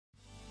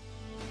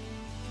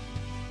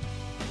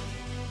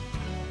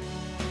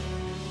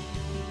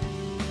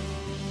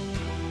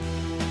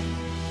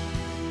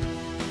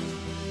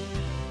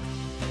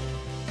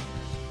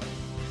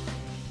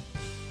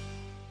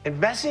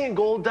Investing in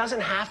gold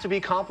doesn't have to be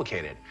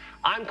complicated.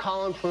 I'm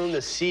Colin Plume, the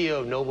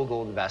CEO of Noble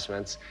Gold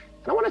Investments,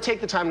 and I want to take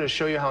the time to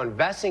show you how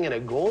investing in a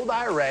gold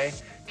IRA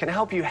can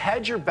help you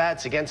hedge your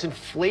bets against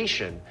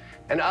inflation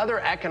and other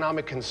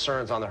economic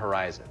concerns on the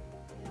horizon.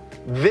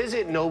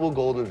 Visit Noble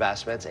Gold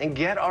Investments and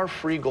get our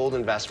free gold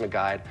investment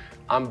guide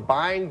on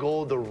buying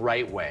gold the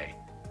right way.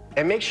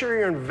 And make sure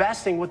you're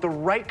investing with the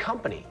right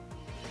company.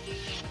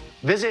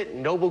 Visit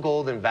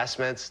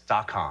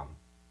noblegoldinvestments.com.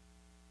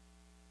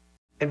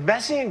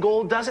 Investing in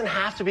gold doesn't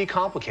have to be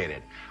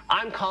complicated.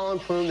 I'm Colin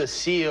Plume, the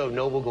CEO of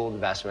Noble Gold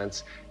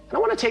Investments, and I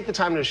want to take the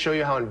time to show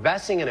you how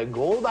investing in a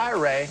gold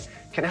IRA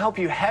can help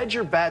you hedge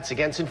your bets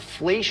against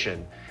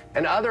inflation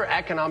and other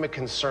economic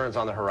concerns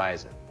on the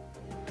horizon.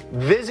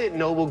 Visit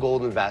Noble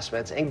Gold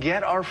Investments and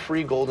get our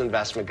free gold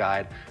investment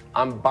guide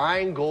on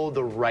buying gold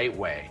the right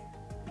way.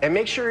 And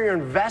make sure you're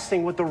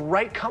investing with the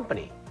right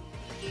company.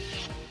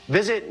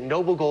 Visit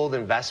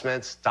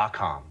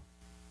noblegoldinvestments.com.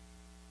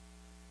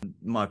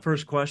 My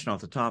first question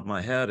off the top of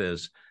my head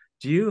is,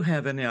 do you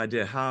have any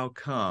idea how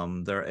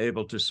come they're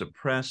able to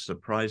suppress the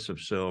price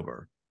of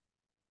silver?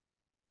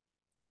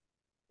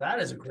 That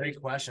is a great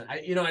question.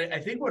 I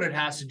think what it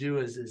has to do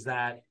is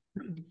that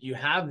you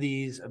have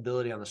these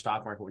ability on the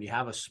stock market when you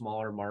have a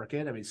smaller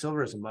market. I mean,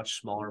 silver is a much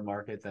smaller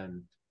market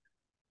than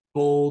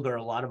gold or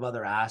a lot of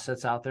other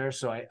assets out there.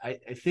 So I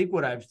think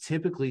what I've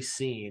typically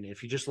seen,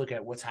 if you just look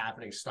at what's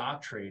happening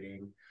stock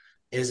trading,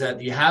 is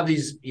that you have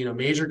these,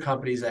 major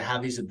companies that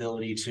have these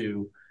ability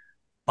to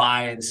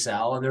buy and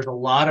sell, and there's a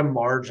lot of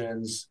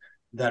margins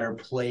that are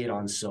played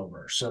on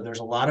silver. So there's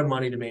a lot of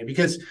money to make,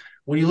 because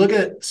when you look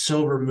at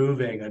silver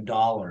moving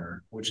 $1,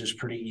 which is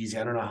pretty easy.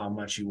 I don't know how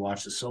much you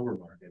watch the silver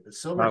market, but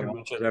silver I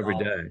watch it every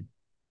day.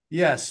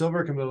 Yeah,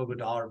 silver can move up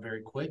 $1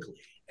 very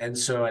quickly. And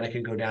it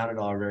can go down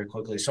 $1 very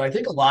quickly. So I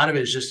think a lot of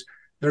it is just,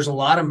 there's a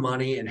lot of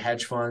money in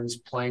hedge funds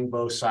playing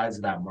both sides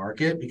of that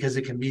market because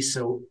it can be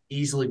so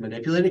easily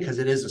manipulated because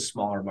it is a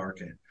smaller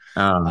market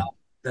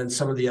than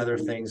some of the other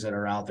things that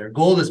are out there.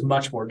 Gold is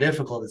much more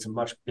difficult. It's a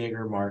much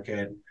bigger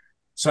market.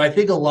 So I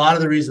think a lot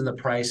of the reason the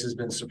price has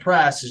been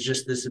suppressed is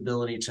just this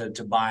ability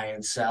to buy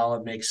and sell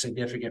and make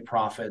significant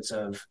profits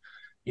of,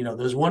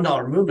 those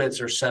 $1 movements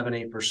are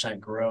 7-8%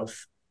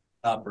 growth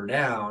up or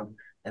down.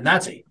 And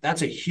that's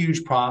a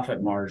huge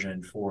profit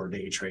margin for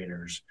day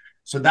traders.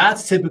 So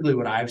that's typically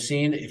what I've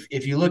seen.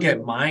 If you look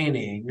at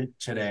mining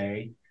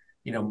today,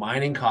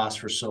 mining costs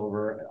for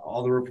silver,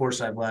 all the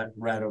reports I've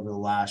read over the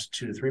last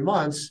 2 to 3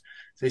 months,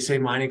 they say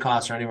mining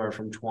costs are anywhere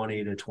from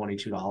 $20 to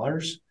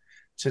 $22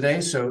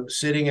 today. So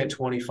sitting at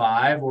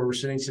 25, where we're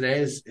sitting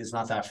today, is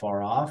not that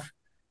far off.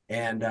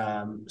 And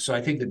so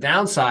I think the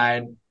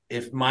downside,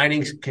 if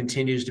mining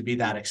continues to be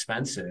that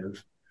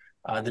expensive,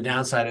 the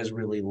downside is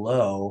really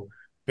low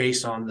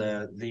based on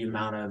the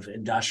amount of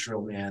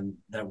industrial demand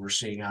that we're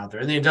seeing out there.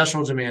 And the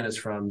industrial demand is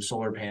from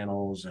solar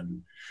panels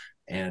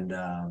and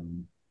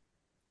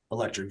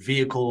electric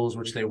vehicles,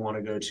 which they want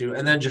to go to.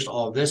 And then just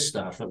all this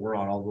stuff that we're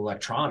on, all the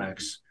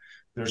electronics,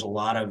 there's a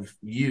lot of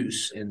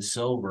use in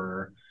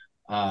silver,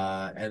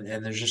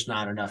 and there's just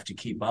not enough to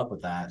keep up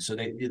with that. So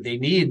they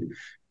need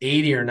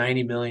 80 or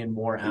 90 million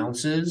more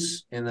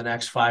ounces in the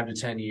next 5 to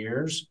 10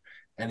 years.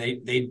 And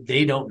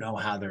they don't know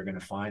how they're going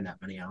to find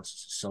that many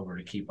ounces of silver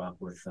to keep up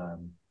with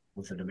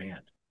the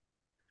demand.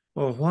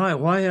 Well,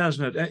 why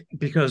hasn't it?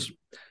 Because,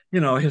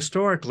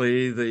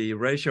 historically, the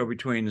ratio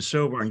between the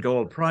silver and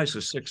gold price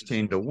is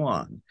 16 to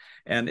 1,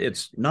 and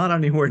it's not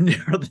anywhere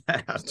near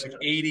that. It's like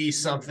 80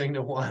 something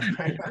to 1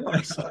 right now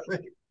or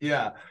something.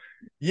 Yeah.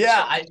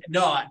 Yeah.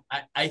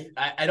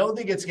 I don't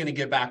think it's going to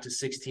get back to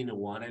 16 to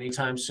 1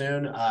 anytime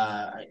soon.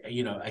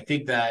 I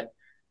think that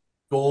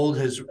gold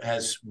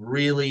has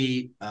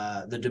really,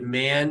 the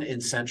demand in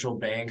central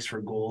banks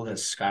for gold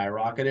has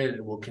skyrocketed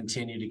and will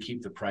continue to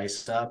keep the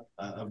price up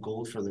of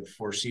gold for the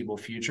foreseeable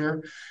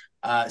future.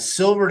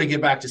 Silver, to get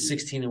back to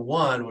 16 and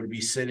 1, would be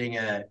sitting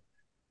at,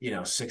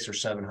 $600 or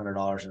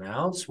 $700 an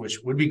ounce, which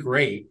would be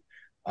great.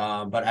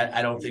 But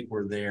I don't think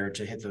we're there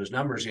to hit those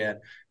numbers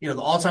yet. The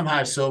all-time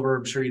high of silver,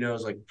 I'm sure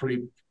is like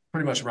pretty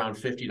much around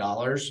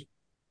 $50.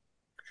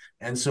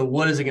 And so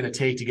what is it going to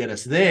take to get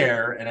us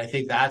there? And I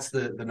think that's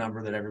the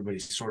number that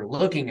everybody's sort of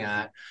looking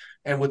at.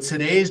 And with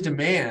today's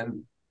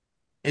demand,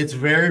 it's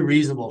very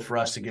reasonable for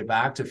us to get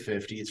back to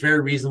 50. It's very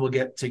reasonable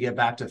to get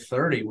back to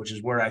 30, which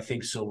is where I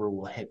think silver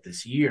will hit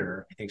this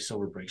year. I think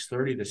silver breaks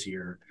 30 this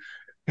year.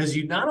 Because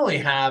you not only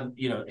have,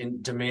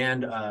 in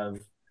demand of,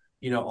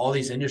 all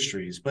these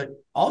industries, but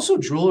also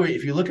jewelry.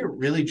 If you look at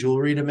really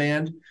jewelry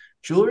demand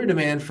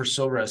for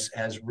silver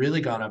has really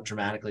gone up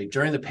dramatically.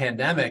 During the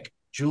pandemic,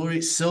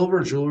 silver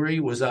jewelry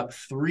was up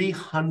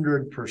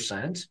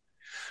 300%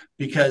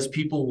 because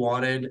people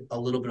wanted a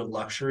little bit of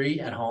luxury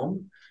at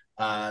home.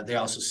 They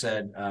also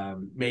said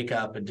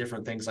makeup and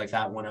different things like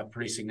that went up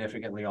pretty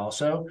significantly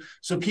also.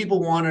 So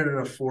people wanted an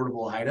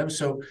affordable item.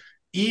 So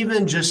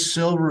even just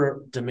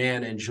silver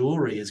demand in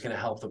jewelry is going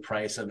to help the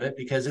price of it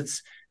because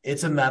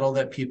it's a metal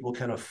that people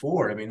can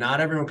afford. I mean,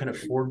 not everyone can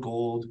afford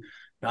gold.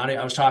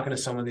 I was talking to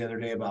someone the other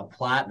day about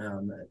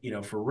platinum,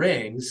 for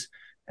rings.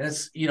 And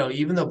it's,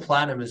 even though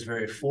platinum is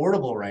very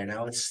affordable right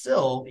now, it's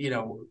still,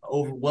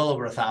 well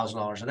over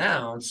 $1,000 an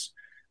ounce.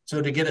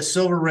 So to get a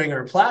silver ring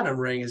or a platinum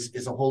ring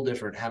is a whole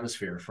different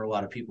hemisphere for a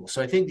lot of people.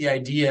 So I think the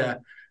idea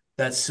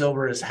that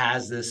silver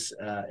has this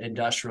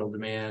industrial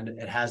demand,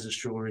 it has this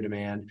jewelry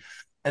demand.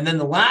 And then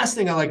the last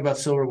thing I like about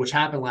silver, which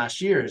happened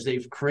last year, is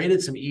they've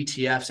created some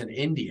ETFs in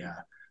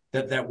India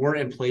that weren't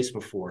in place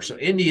before. So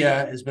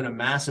India has been a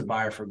massive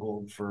buyer for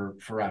gold for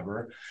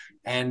forever.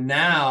 And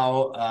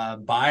now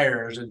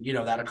buyers, and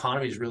that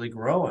economy is really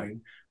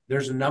growing.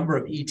 There's a number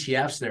of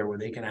ETFs there where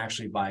they can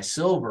actually buy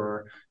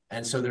silver.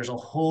 And so there's a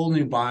whole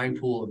new buying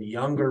pool of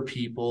younger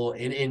people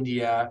in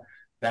India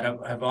that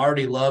have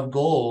already loved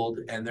gold,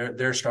 and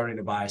they're starting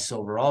to buy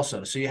silver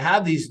also. So you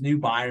have these new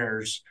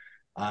buyers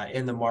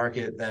in the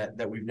market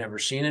that we've never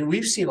seen. And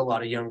we've seen a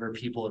lot of younger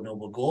people at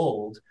Noble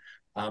Gold.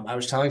 I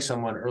was telling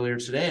someone earlier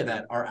today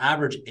that our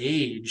average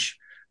age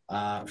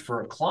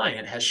for a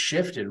client has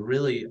shifted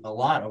really a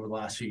lot over the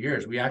last few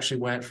years. We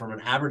actually went from an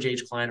average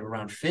age client of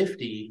around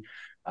 50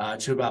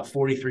 to about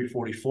 43,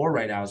 44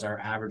 right now is our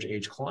average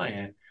age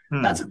client.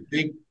 That's a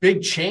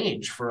big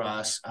change for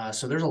us.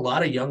 So there's a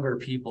lot of younger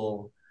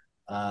people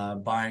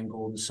buying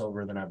gold and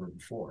silver than ever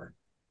before.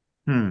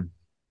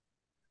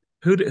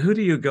 Who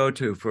do you go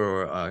to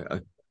for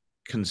a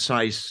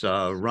concise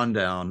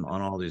rundown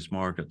on all these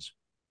markets?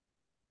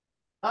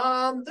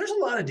 There's a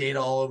lot of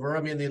data all over.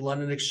 I mean, the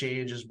London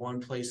Exchange is one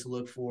place to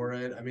look for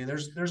it. I mean,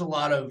 there's a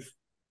lot of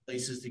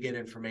places to get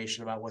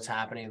information about what's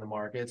happening in the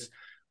markets.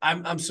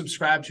 I'm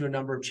subscribed to a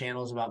number of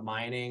channels about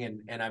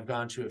mining, and I've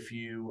gone to a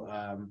few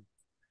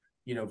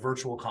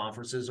virtual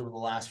conferences over the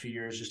last few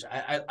years. Just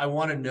I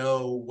want to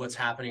know what's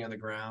happening on the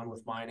ground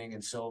with mining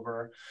and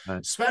silver,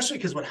 right. Especially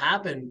because what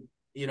happened,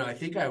 I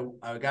think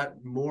I got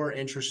more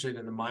interested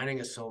in the mining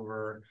of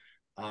silver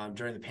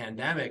during the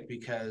pandemic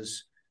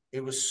because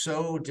it was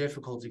so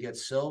difficult to get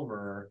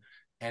silver,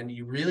 and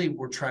you really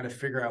were trying to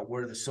figure out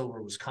where the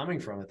silver was coming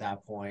from at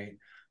that point.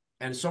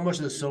 And so much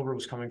of the silver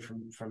was coming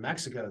from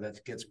Mexico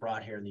that gets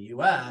brought here in the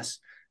US.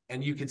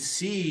 And you could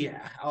see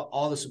how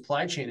all the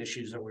supply chain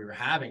issues that we were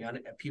having,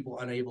 people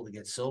unable to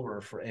get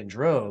silver in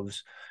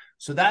droves.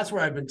 So that's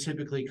where I've been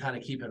typically kind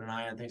of keeping an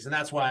eye on things. And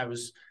that's why I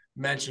was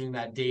mentioning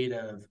that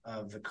data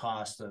of the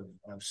cost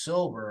of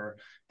silver.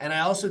 And I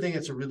also think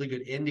it's a really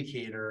good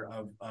indicator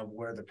of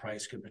where the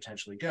price could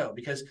potentially go,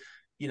 because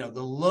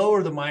the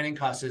lower the mining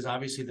cost is,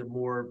 obviously the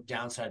more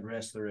downside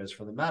risk there is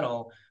for the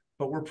metal,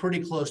 but we're pretty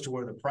close to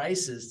where the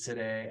price is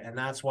today. And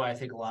that's why I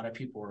think a lot of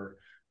people are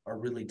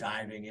really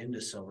diving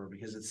into silver,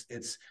 because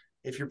it's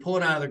if you're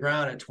pulling out of the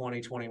ground at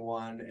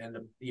 2021 and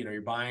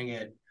you're buying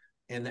it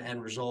in the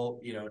end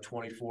result,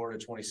 $24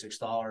 to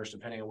 $26,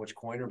 depending on which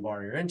coin or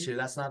bar you're into,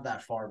 that's not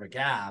that far of a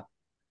gap.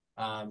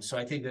 So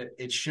I think that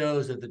it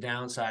shows that the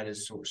downside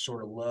is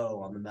sort of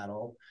low on the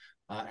metal.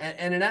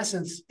 And in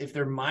essence, if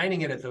they're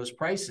mining it at those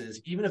prices,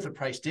 even if the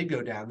price did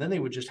go down, then they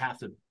would just have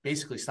to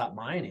basically stop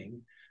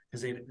mining,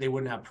 because they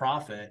wouldn't have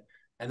profit,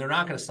 and they're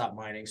not going to stop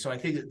mining. So I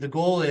think that the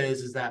goal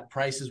is that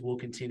prices will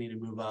continue to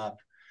move up.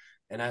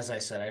 And as I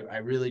said, I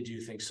really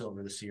do think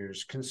silver this year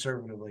is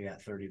conservatively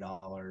at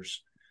 $30.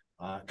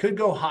 Could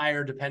go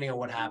higher depending on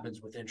what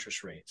happens with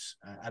interest rates.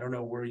 I don't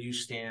know where you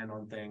stand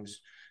on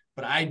things,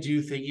 but I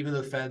do think, even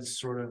though the Feds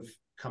sort of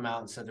come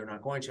out and said they're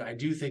not going to, I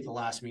do think the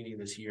last meeting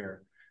this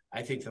year,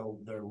 I think they'll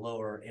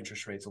lower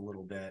interest rates a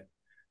little bit.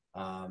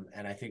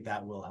 And I think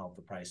that will help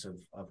the price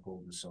of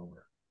gold and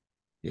silver.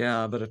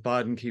 Yeah, but if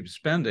Biden keeps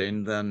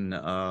spending, then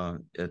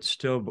it's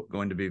still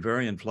going to be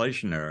very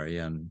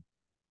inflationary. And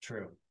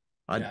true.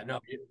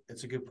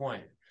 It's a good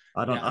point.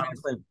 I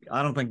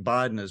don't think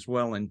Biden is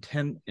well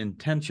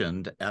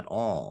intentioned at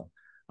all.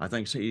 I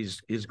think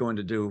he's going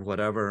to do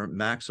whatever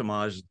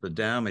maximizes the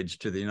damage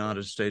to the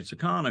United States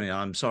economy.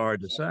 I'm sorry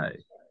to say.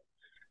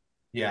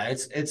 Yeah,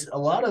 it's a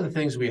lot of the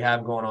things we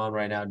have going on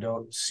right now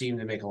don't seem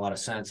to make a lot of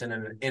sense.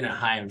 And in a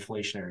high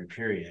inflationary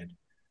period,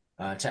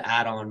 to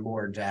add on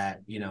more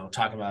debt,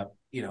 talking about,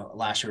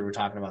 last year we were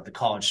talking about the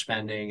college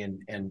spending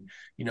and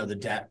the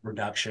debt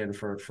reduction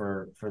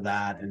for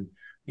that. And,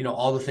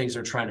 all the things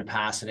they're trying to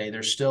pass today.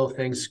 There's still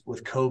things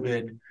with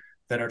COVID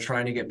that are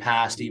trying to get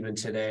passed even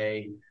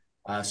today.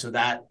 So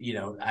that,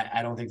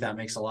 I don't think that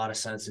makes a lot of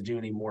sense to do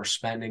any more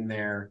spending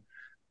there.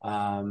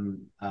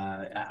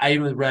 I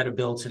even read a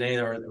bill today,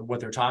 or what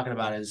they're talking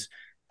about is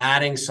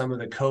adding some of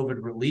the COVID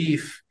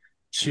relief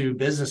to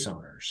business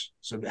owners.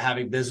 So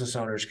having business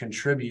owners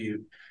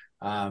contribute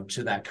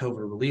to that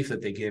COVID relief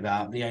that they give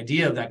out. And the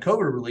idea of that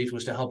COVID relief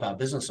was to help out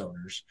business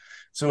owners.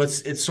 So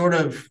it's sort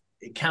of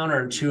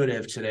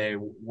counterintuitive today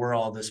where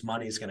all this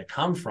money is going to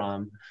come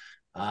from.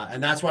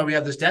 And that's why we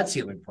have this debt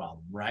ceiling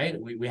problem, right?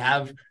 We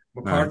have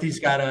McCarthy's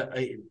got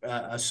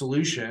a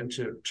solution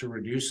to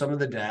reduce some of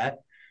the debt.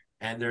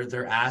 And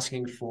they're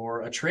asking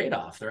for a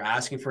trade-off. They're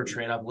asking for a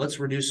trade-off. Let's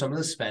reduce some of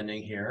the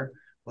spending here.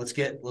 Let's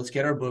get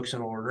our books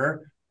in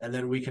order, and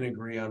then we can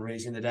agree on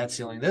raising the debt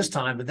ceiling this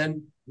time. But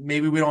then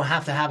maybe we don't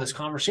have to have this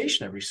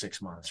conversation every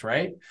 6 months,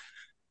 right?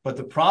 But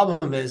the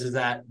problem is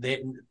that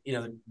they,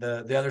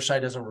 the other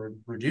side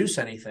doesn't reduce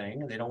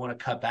anything. They don't want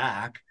to cut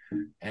back.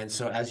 And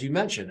so, as you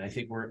mentioned, I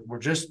think we're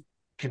just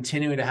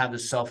continuing to have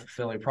this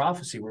self-fulfilling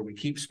prophecy where we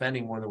keep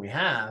spending more than we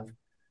have,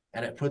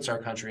 and it puts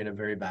our country in a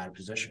very bad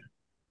position.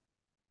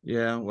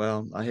 Yeah,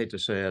 well, I hate to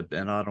say it,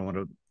 and I don't want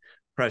to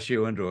press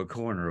you into a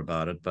corner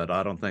about it, but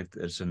I don't think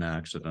it's an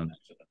accident.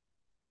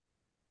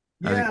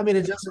 Yeah, I mean,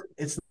 it doesn't.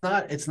 It's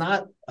not. It's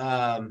not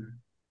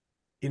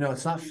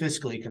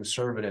fiscally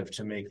conservative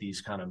to make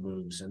these kind of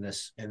moves in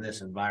this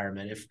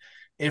environment.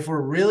 If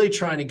we're really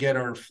trying to get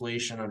our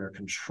inflation under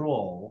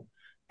control,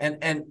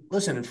 and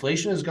listen,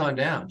 inflation has gone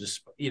down.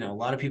 Just a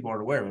lot of people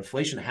aren't aware, but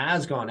inflation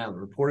has gone down. The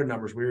reported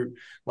numbers,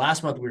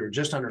 last month we were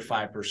just under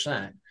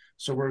 5%.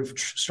 So we've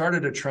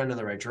started to trend in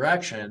the right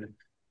direction.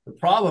 The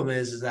problem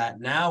is that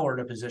now we're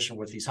in a position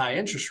with these high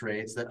interest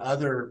rates that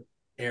other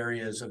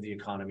areas of the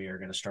economy are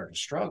going to start to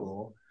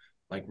struggle,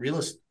 like real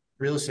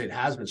estate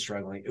has been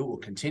struggling. It will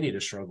continue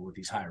to struggle with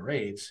these high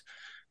rates.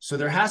 So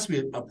there has to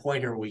be a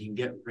point here where we can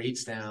get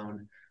rates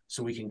down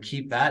so we can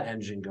keep that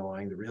engine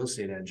going, the real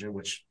estate engine,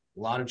 which a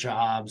lot of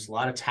jobs, a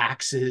lot of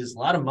taxes, a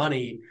lot of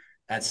money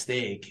at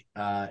stake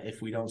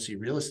if we don't see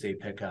real estate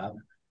pick up.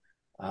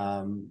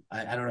 I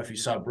don't know if you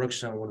saw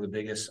Brookstone, one of the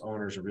biggest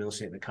owners of real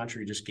estate in the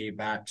country, just gave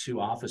back 2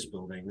 office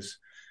buildings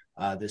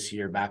this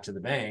year back to the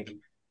bank.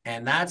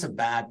 And that's a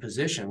bad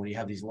position when you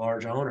have these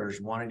large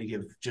owners wanting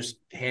to just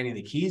handing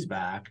the keys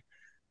back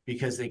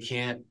because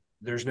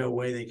there's no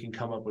way they can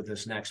come up with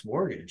this next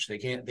mortgage. They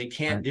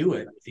can't do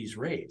it with these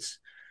rates.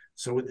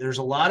 So there's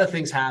a lot of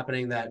things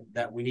happening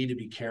that we need to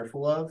be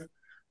careful of.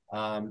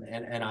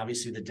 And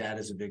obviously the debt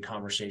is a big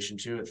conversation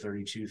too at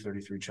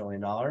 $33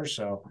 trillion.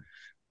 So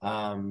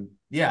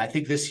I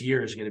think this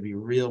year is going to be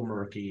real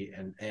murky,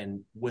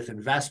 and with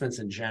investments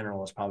in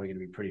general, it's probably going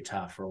to be pretty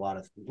tough for a lot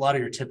of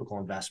your typical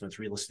investments,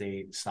 real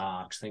estate,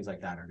 stocks, things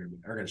like that are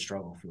going to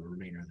struggle for the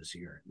remainder of this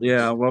year.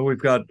 Yeah, well,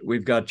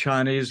 we've got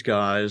Chinese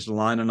guys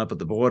lining up at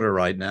the border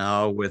right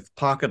now with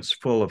pockets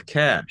full of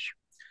cash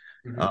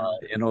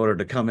in order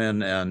to come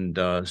in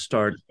and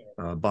start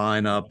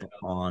buying up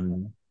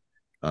on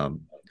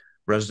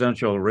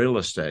residential real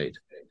estate,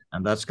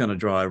 and that's going to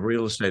drive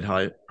real estate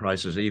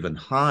prices even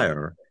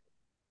higher.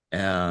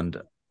 And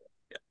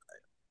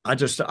I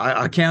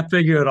can't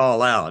figure it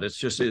all out. It's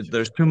just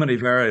there's too many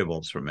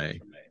variables for me.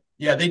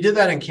 Yeah, they did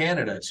that in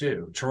Canada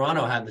too.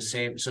 Toronto had the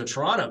same. So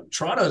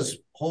Toronto's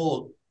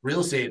whole real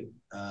estate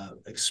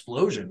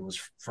explosion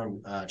was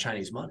from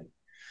Chinese money.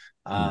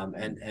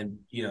 And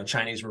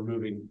Chinese were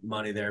moving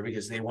money there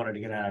because they wanted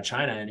to get out of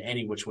China in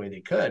any which way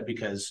they could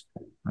because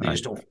they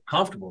just don't feel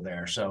comfortable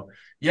there. So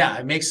yeah,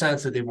 it makes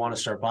sense that they want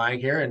to start buying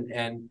here,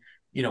 and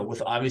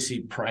with obviously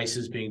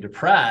prices being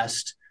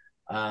depressed,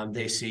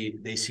 they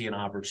see an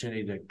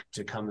opportunity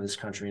to come to this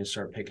country and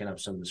start picking up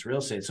some of this real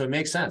estate. So it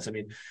makes sense. I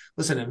mean,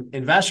 listen,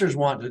 investors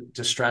want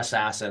distressed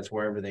assets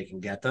wherever they can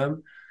get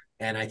them.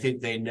 And I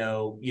think they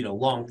know,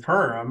 long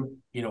term,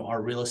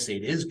 our real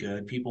estate is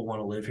good. People want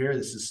to live here.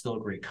 This is still a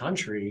great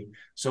country.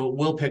 So it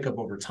will pick up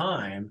over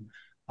time.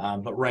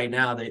 But right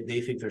now,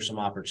 they think there's some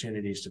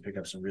opportunities to pick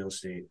up some real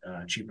estate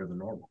cheaper than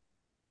normal.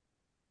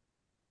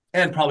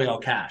 And probably all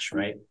cash,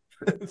 right?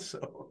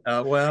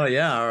 Well,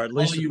 yeah, or at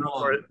least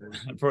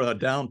for a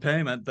down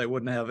payment, they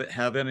wouldn't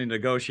have any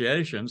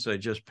negotiations. They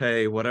just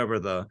pay whatever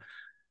the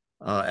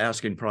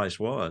asking price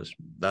was.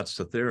 That's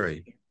the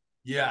theory.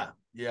 Yeah,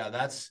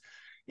 that's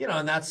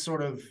and that's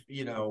sort of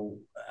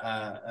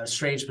a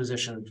strange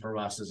position for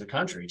us as a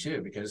country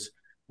too, because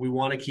we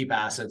want to keep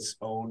assets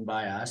owned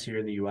by us here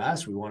in the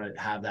U.S. We want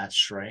to have that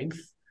strength,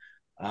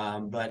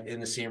 but in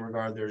the same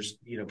regard, there's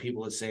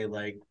people that say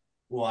like,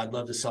 well, I'd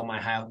love to sell my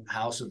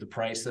house at the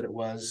price that it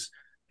was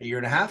a year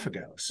and a half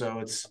ago.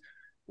 So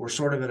we're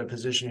sort of in a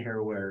position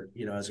here where,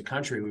 as a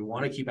country, we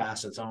want to keep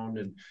assets owned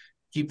and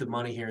keep the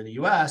money here in the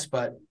U.S.,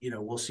 but,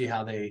 we'll see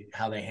how they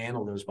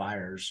handle those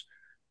buyers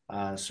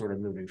sort of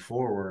moving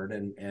forward.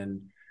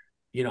 And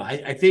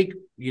I think,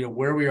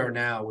 where we are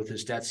now with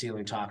this debt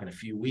ceiling talk in a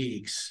few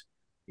weeks,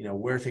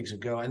 where things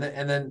would go. And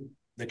then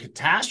the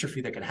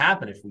catastrophe that could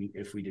happen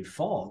if we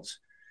default,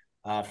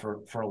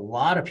 for a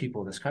lot of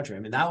people in this country. I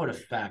mean, that would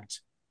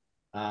affect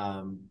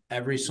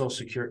every Social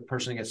Security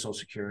person that gets Social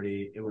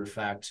Security. It would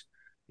affect,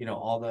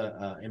 all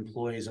the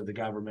employees of the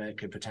government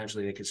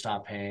they could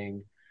stop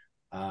paying.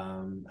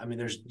 I mean,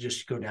 there's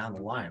just go down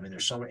the line. I mean,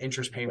 there's so many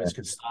interest payments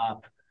could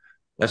stop.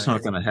 That's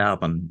not going to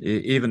happen.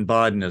 Even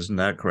Biden isn't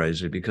that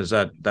crazy because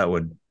that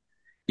would,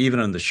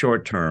 even in the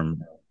short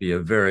term, be a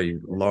very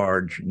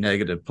large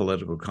negative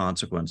political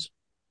consequence.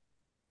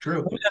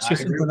 True. Let me ask you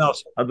something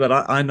else that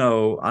I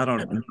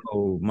don't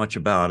know much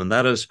about, and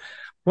that is,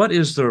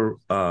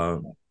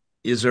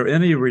 is there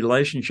any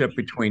relationship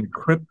between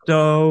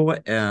crypto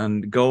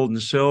and gold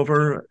and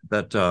silver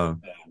that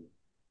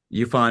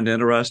you find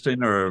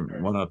interesting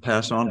or want to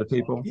pass on to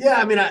people? Yeah,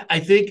 I mean, I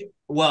think,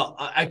 well,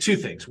 I two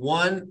things.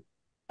 One,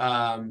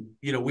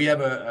 we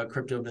have a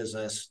crypto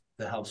business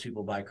that helps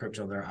people buy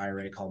crypto in their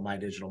IRA called My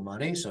Digital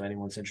Money. So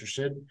anyone's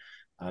interested,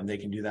 they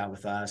can do that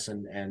with us,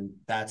 and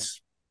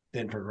that's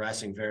been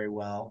progressing very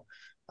well.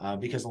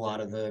 because a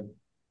lot of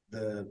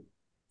the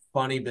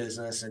funny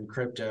business and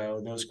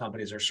crypto, those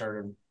companies are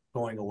sort of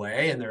going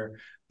away, and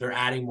they're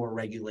adding more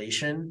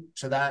regulation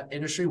to that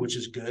industry, which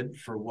is good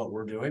for what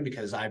we're doing,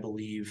 because I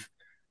believe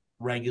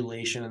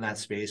regulation in that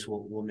space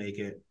will make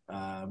it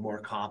more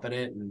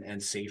competent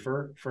and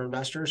safer for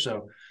investors.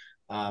 So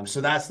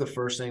that's the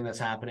first thing that's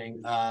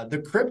happening.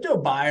 The crypto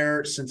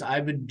buyer, since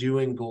I've been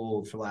doing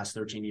gold for the last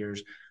 13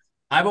 years,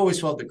 I've always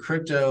felt the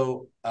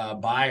crypto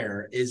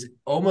buyer is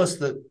almost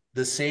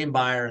the same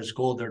buyer as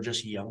gold. They're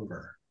just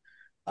younger.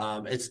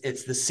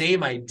 It's the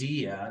same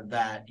idea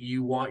that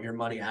you want your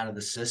money out of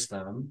the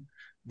system,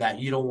 that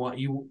you don't want,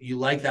 you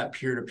like that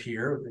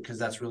peer-to-peer, because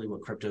that's really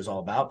what crypto is all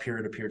about,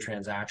 peer-to-peer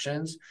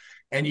transactions.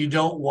 And you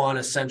don't want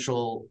a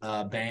central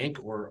bank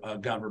or a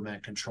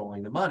government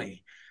controlling the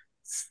money.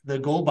 The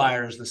gold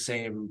buyer is the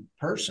same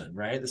person,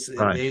 right?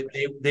 Right.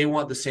 They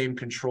want the same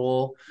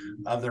control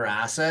of their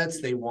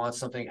assets. They want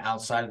something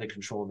outside of the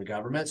control of the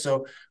government.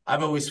 So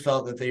I've always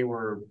felt that they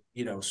were,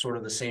 sort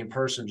of the same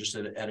person, just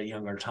at a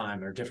younger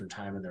time or a different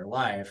time in their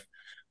life.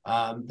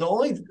 The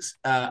only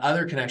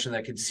other connection that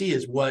I could see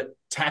is what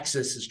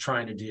Texas is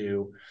trying to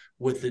do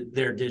with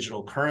their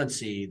digital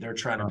currency. They're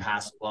trying to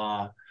pass a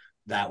law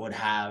that would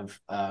have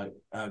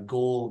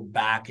gold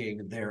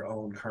backing their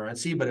own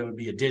currency, but it would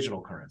be a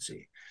digital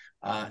currency.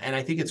 And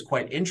I think it's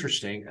quite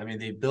interesting. I mean,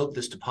 they built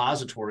this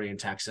depository in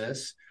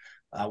Texas,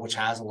 which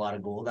has a lot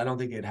of gold. I don't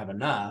think they'd have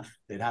enough.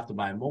 They'd have to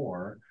buy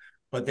more.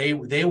 But they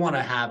want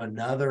to have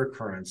another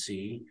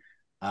currency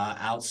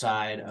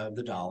outside of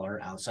the dollar,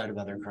 outside of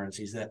other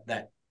currencies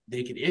that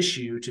they could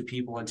issue to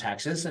people in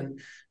Texas. And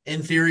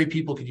in theory,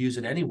 people could use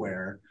it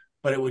anywhere,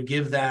 but it would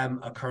give them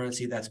a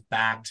currency that's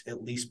backed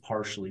at least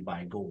partially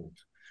by gold.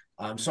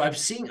 So I'm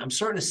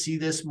starting to see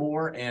this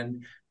more,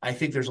 and I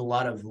think there's a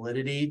lot of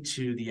validity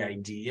to the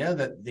idea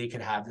that they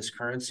could have this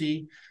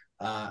currency.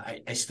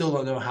 I still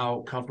don't know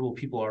how comfortable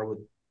people are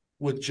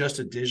with just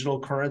a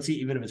digital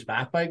currency, even if it's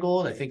backed by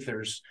gold. I think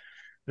there's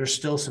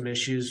still some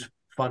issues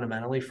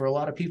fundamentally for a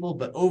lot of people,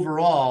 but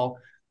overall,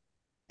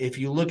 if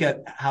you look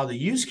at how the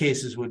use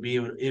cases would be,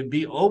 it'd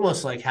be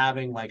almost like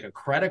having like a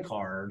credit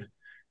card.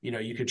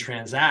 You could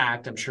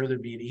transact. I'm sure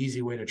there'd be an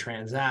easy way to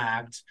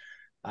transact.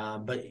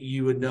 But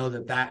you would know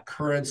that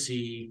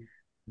currency,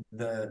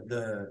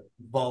 the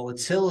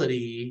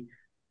volatility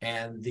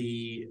and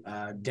the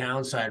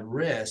downside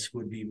risk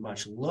would be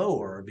much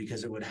lower,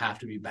 because it would have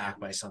to be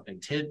backed by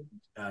something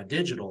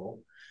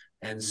digital.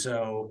 And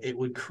so it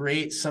would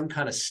create some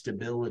kind of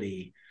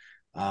stability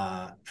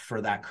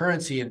for that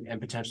currency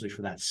and potentially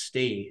for that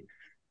state.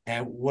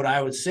 And what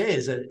I would say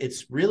is that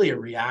it's really a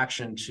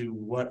reaction to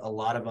what a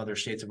lot of other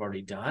states have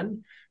already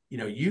done.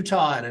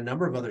 Utah and a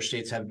number of other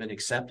states have been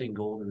accepting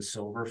gold and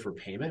silver for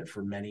payment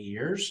for many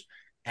years,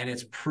 and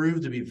it's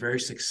proved to be very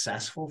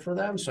successful for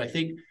them. So I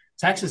think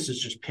Texas is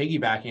just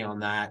piggybacking on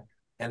that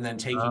and then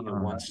taking it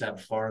one step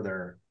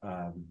farther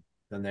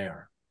than they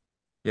are.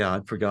 Yeah,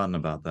 I'd forgotten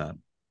about that.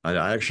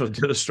 I actually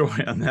did a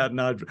story on that, and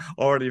I'd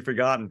already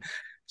forgotten.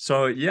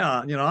 So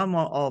yeah, I'm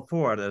all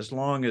for it, as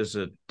long as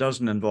it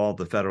doesn't involve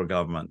the federal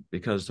government,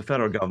 because the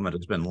federal government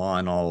has been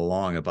lying all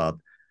along about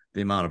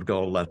the amount of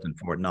gold left in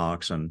Fort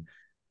Knox, and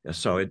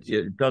so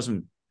it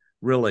doesn't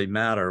really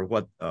matter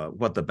what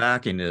the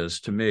backing is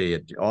to me.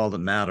 All that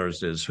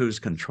matters is who's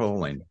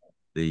controlling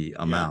the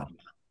amount. Yeah,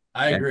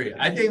 I agree.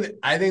 I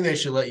think they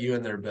should let you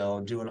in there, Bill,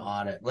 and do an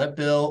audit. Let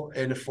Bill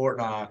into Fort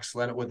Knox,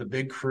 let it with a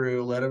big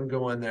crew, let him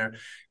go in there,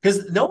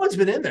 because no one's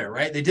been in there,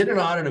 right? They did an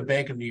audit of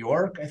Bank of New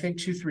York, I think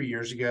 2-3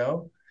 years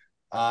ago.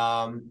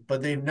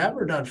 But they've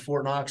never done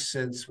Fort Knox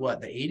since what,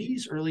 the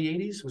 80s, early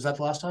 80s? Was that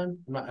the last time?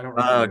 I don't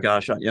remember. Oh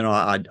gosh,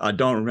 I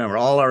don't remember.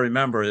 All I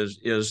remember is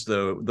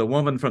the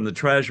woman from the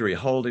Treasury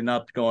holding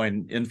up,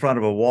 going in front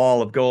of a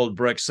wall of gold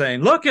bricks,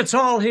 saying, "Look, it's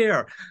all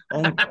here."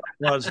 Only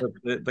was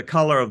the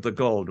color of the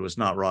gold was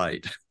not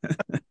right.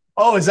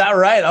 Oh, is that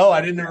right? Oh,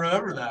 I didn't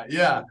remember that.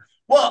 Yeah.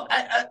 Well,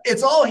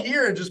 it's all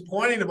here and just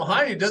pointing to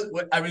behind you.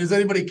 Does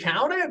anybody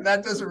count it?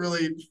 That doesn't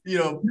really,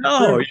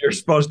 No, you're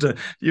supposed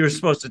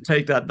to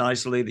take that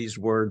nice lady's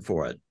word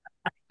for it.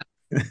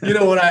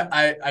 What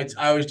I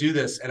always do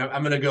this, and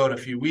I'm going to go in a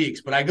few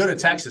weeks, but I go to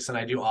Texas and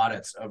I do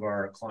audits of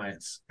our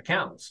clients'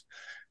 accounts.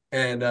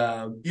 And,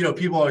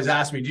 people always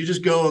ask me, do you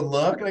just go and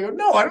look? And I go,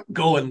 no, I don't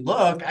go and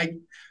look.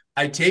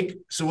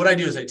 So what I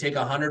do is I take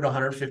 100 to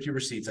 150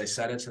 receipts. I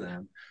send it to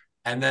them.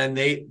 And then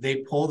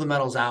they pull the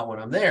metals out when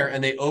I'm there,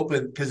 and they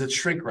open, because it's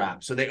shrink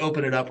wrap. So they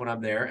open it up when I'm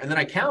there, and then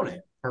I count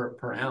it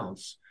per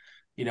ounce,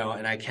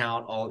 and I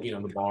count all,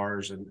 the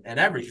bars and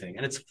everything.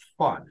 And it's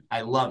fun.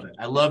 I love it.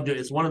 I love it.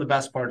 It's one of the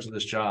best parts of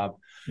this job.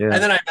 Yeah.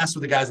 And then I mess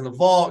with the guys in the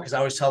vault, because I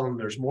always tell them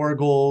there's more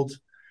gold,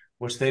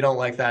 which they don't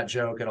like that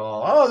joke at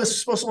all. Oh, this is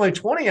supposed to only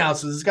 20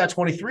 ounces. It's got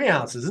 23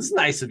 ounces. It's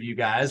nice of you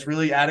guys,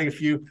 really adding a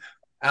few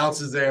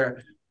ounces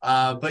there.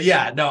 But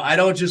yeah, no, I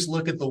don't just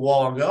look at the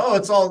wall and go, oh,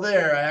 it's all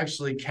there. I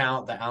actually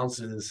count the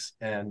ounces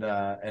and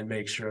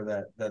make sure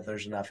that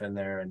there's enough in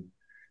there. And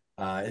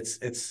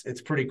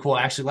it's pretty cool.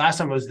 Actually, last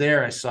time I was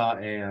there, I saw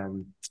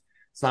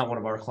it's not one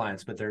of our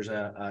clients, but there's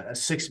a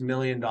 $6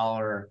 million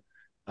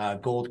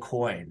gold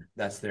coin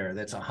that's there.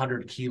 That's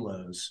 100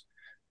 kilos.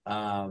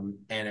 And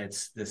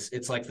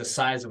it's like the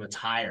size of a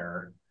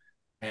tire.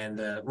 And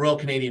the Royal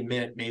Canadian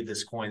Mint made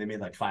this coin. They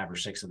made like 5 or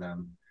 6 of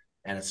them.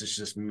 And it's just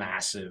this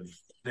massive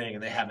thing.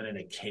 And they have it in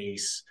a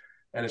case.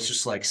 And it's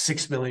just like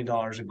 $6 million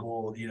of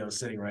gold,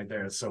 sitting right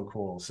there. It's so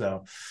cool.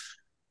 So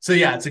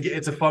yeah,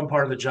 it's a fun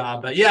part of the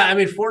job. But yeah, I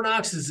mean, Fort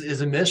Knox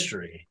is a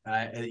mystery.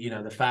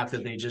 The fact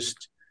that they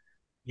just,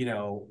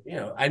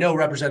 I know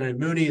Representative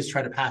Mooney has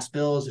tried to pass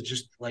bills. It's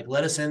just like,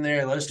 let us in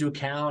there, let us do a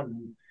count.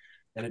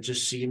 And it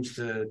just seems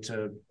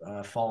to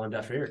fall on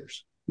deaf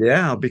ears.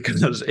 Yeah,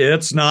 because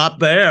it's not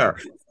there.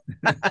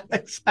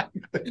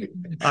 Exactly.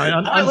 I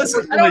don't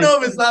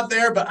know if it's not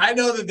there, but I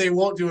know that they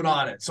won't do an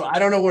audit. So I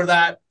don't know where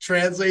that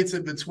translates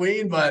in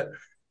between. But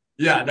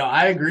yeah, no,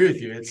 I agree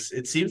with you.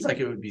 It seems like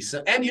it would be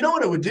so. And you know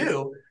what it would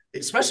do,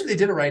 especially if they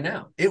did it right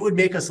now, it would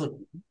make us look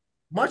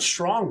much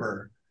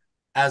stronger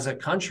as a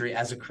country,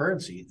 as a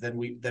currency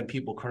than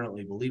people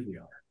currently believe we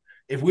are.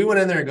 If we went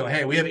in there and go,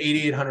 hey, we have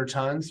 8,800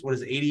 tons, what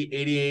is it,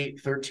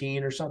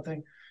 8813 or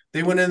something?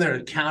 They went in there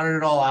and counted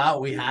it all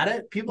out. We had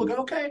it. People go,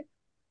 okay,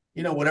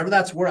 whatever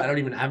that's worth. I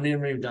haven't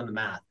even done the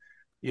math.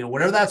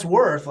 Whatever that's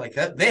worth, like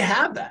that, they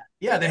have that.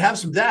 Yeah, they have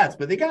some debts,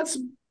 but they got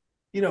some,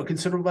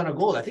 considerable amount of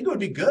gold. I think it would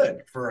be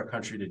good for a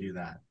country to do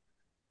that.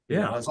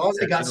 Yeah, as long as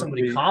they got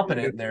somebody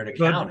competent in there to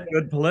count it.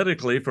 Good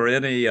politically for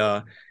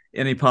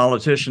any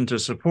politician to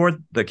support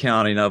the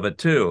counting of it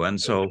too. And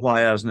so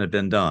why hasn't it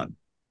been done?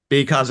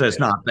 Because it's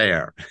not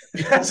there.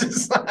 Yes,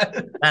 it's not.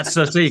 That's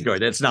the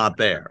secret. It's not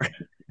there.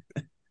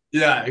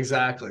 Yeah,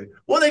 exactly.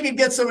 Well, they could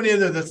get somebody in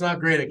there that's not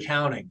great at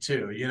counting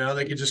too.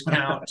 They could just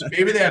count.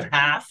 Maybe they have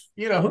half.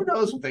 Who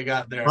knows what they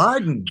got there?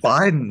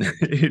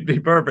 Biden, he'd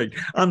be perfect.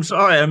 I'm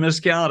sorry, I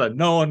miscounted.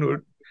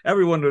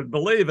 Everyone would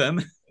believe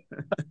him.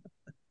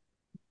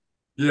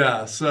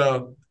 Yeah.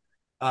 So,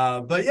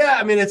 but yeah,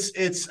 I mean, I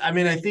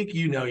think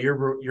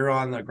you're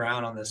on the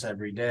ground on this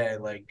every day.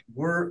 Like,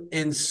 we're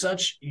in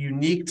such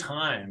unique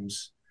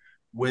times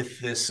with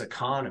this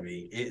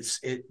economy.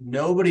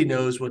 Nobody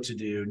knows what to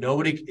do.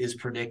 Nobody is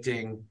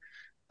predicting.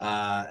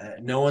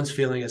 No one's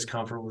feeling as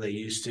comfortable they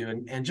used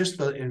to, and just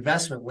the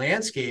investment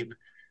landscape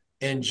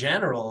in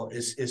general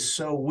is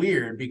so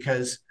weird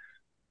because,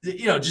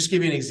 just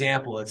give you an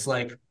example. It's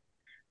like,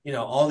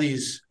 all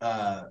these,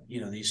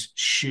 these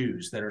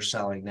shoes that are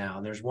selling now.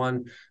 And there's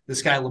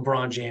this guy,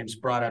 LeBron James,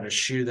 brought out a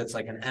shoe that's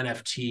like an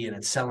NFT and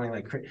it's selling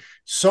like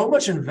so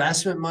much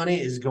investment money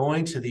is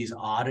going to these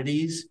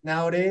oddities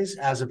nowadays,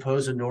 as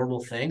opposed to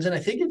normal things. And I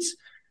think it's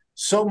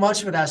so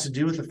much of it has to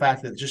do with the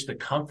fact that just the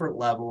comfort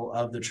level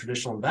of the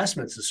traditional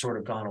investments has sort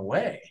of gone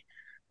away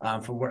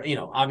from where,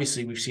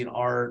 obviously we've seen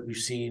art, we've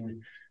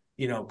seen,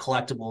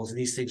 collectibles, and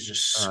these things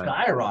just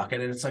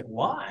skyrocket. And it's like,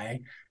 why?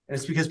 And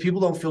it's because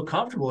people don't feel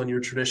comfortable in your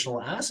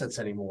traditional assets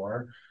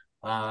anymore.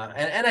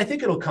 And I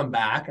think it'll come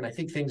back. And I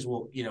think things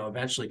will,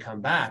 eventually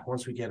come back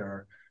once we get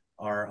our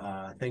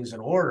things in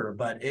order.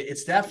 But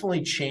it's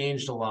definitely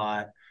changed a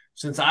lot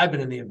since I've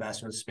been in the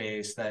investment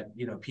space that,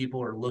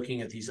 people are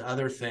looking at these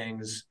other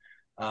things,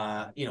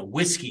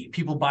 whiskey,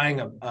 people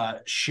buying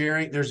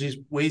sharing. There's these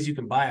ways you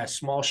can buy a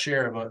small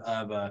share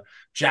of a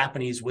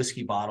Japanese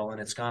whiskey bottle, and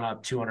it's gone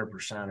up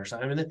 200% or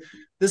something. I mean,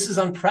 this is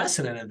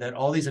unprecedented that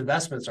all these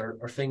investments are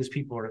things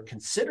people are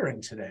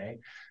considering today,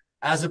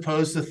 as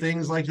opposed to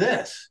things like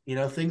this,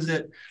 things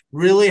that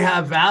really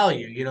have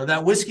value.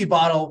 That whiskey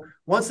bottle,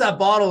 once that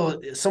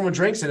bottle, someone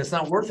drinks it, it's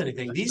not worth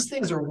anything. These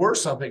things are worth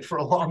something for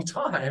a long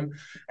time,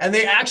 and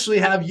they actually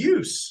have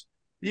use.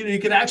 You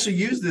can actually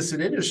use this in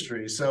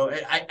industry. So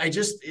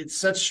it's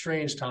such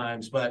strange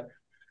times, but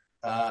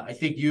I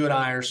think you and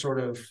I are sort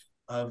of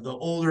the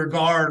older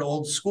guard,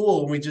 old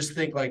school. And we just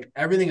think like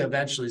everything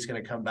eventually is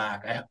going to come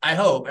back. I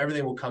hope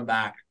everything will come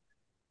back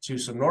to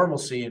some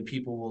normalcy and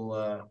people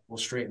will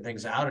straighten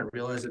things out and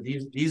realize that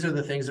these are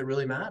the things that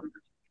really matter.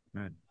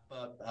 Right.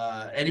 But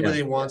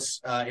anybody wants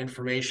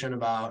information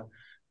about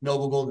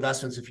Noble Gold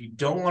Investments, if you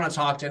don't want to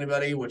talk to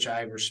anybody, which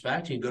I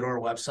respect, you can go to our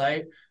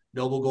website,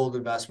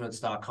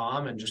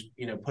 noblegoldinvestments.com, and just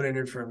put in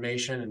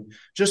information and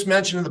just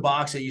mention in the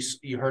box that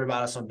you heard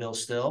about us on Bill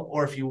Still.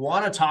 Or if you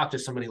want to talk to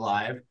somebody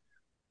live,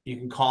 you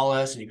can call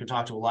us and you can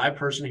talk to a live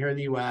person here in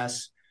the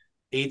US,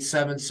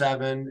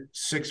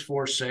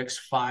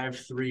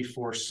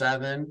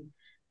 877-646-5347.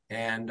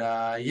 And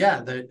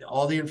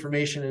all the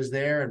information is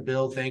there. And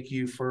Bill, thank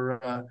you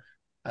for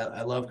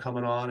I love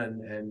coming on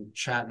and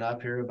chatting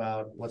up here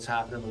about what's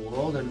happening in the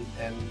world, and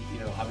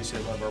obviously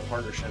I love our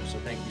partnership, so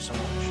thank you so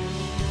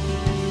much.